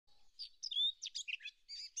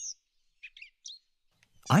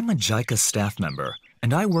I'm a JICA staff member,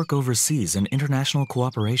 and I work overseas in international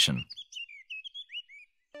cooperation.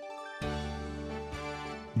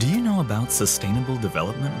 Do you know about Sustainable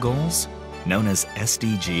Development Goals, known as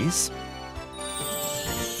SDGs?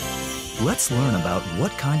 Let's learn about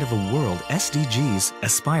what kind of a world SDGs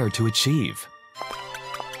aspire to achieve.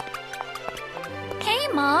 Hey,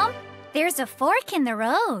 Mom! There's a fork in the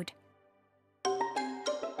road.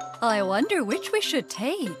 I wonder which we should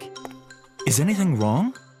take. Is anything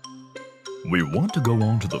wrong? We want to go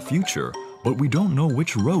on to the future, but we don't know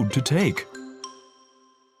which road to take.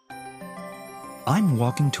 I'm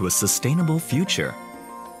walking to a sustainable future.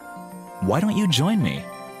 Why don't you join me?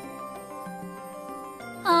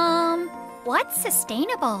 What's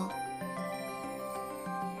sustainable?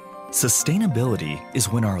 Sustainability is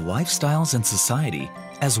when our lifestyles and society,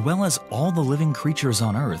 as well as all the living creatures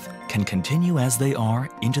on Earth, can continue as they are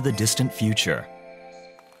into the distant future.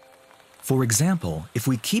 For example, if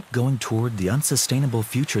we keep going toward the unsustainable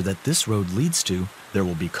future that this road leads to, there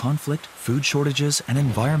will be conflict, food shortages, and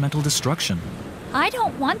environmental destruction. I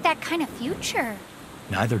don't want that kind of future.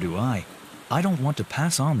 Neither do I. I don't want to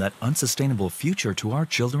pass on that unsustainable future to our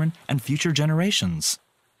children and future generations.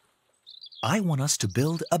 I want us to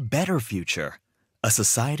build a better future, a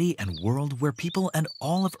society and world where people and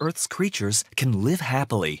all of Earth's creatures can live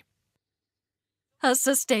happily. A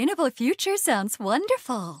sustainable future sounds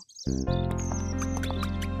wonderful.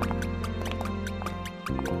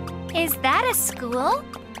 Is that a school?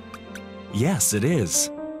 Yes, it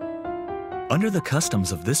is. Under the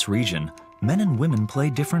customs of this region, men and women play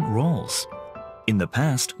different roles. In the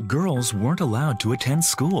past, girls weren't allowed to attend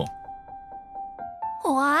school.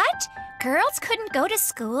 What? Girls couldn't go to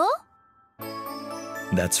school?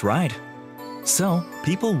 That's right. So,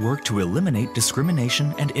 people worked to eliminate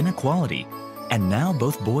discrimination and inequality, and now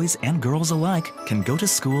both boys and girls alike can go to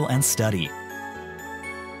school and study.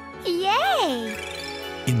 Yay!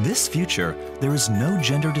 In this future, there is no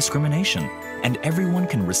gender discrimination, and everyone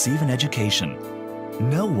can receive an education.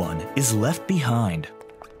 No one is left behind.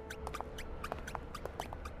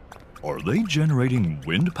 Are they generating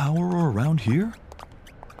wind power around here?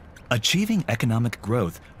 Achieving economic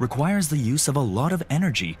growth requires the use of a lot of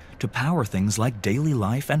energy to power things like daily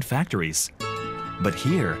life and factories. But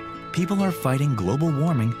here, people are fighting global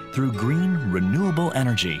warming through green, renewable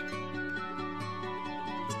energy.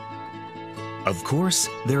 Of course,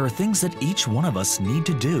 there are things that each one of us need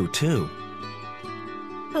to do, too.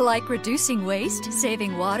 Like reducing waste,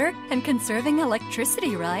 saving water, and conserving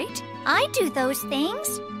electricity, right? I do those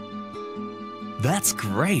things. That's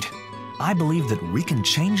great! I believe that we can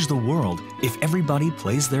change the world if everybody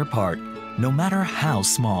plays their part, no matter how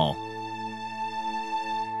small.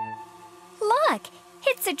 Look,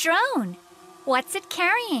 it's a drone. What's it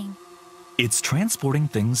carrying? It's transporting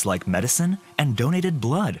things like medicine and donated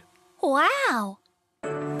blood. Wow!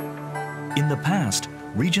 In the past,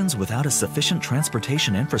 regions without a sufficient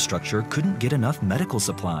transportation infrastructure couldn't get enough medical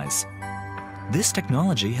supplies. This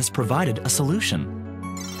technology has provided a solution.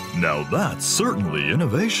 Now that's certainly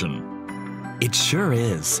innovation. It sure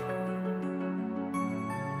is.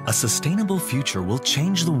 A sustainable future will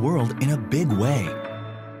change the world in a big way.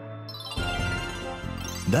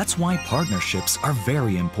 That's why partnerships are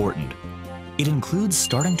very important. It includes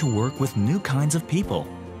starting to work with new kinds of people.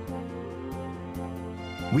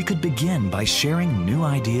 We could begin by sharing new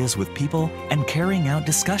ideas with people and carrying out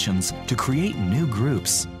discussions to create new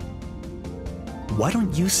groups. Why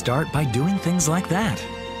don't you start by doing things like that?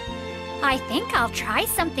 I think I'll try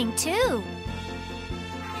something too.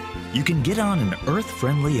 You can get on an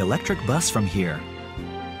Earth-friendly electric bus from here.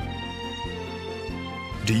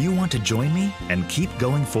 Do you want to join me and keep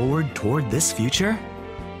going forward toward this future?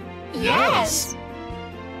 Yes!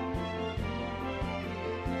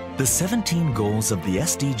 The 17 goals of the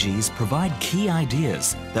SDGs provide key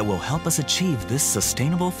ideas that will help us achieve this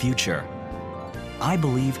sustainable future. I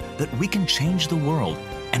believe that we can change the world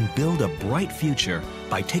and build a bright future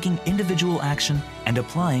by taking individual action and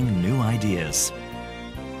applying new ideas.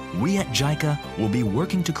 We at JICA will be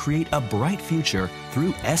working to create a bright future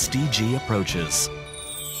through SDG approaches.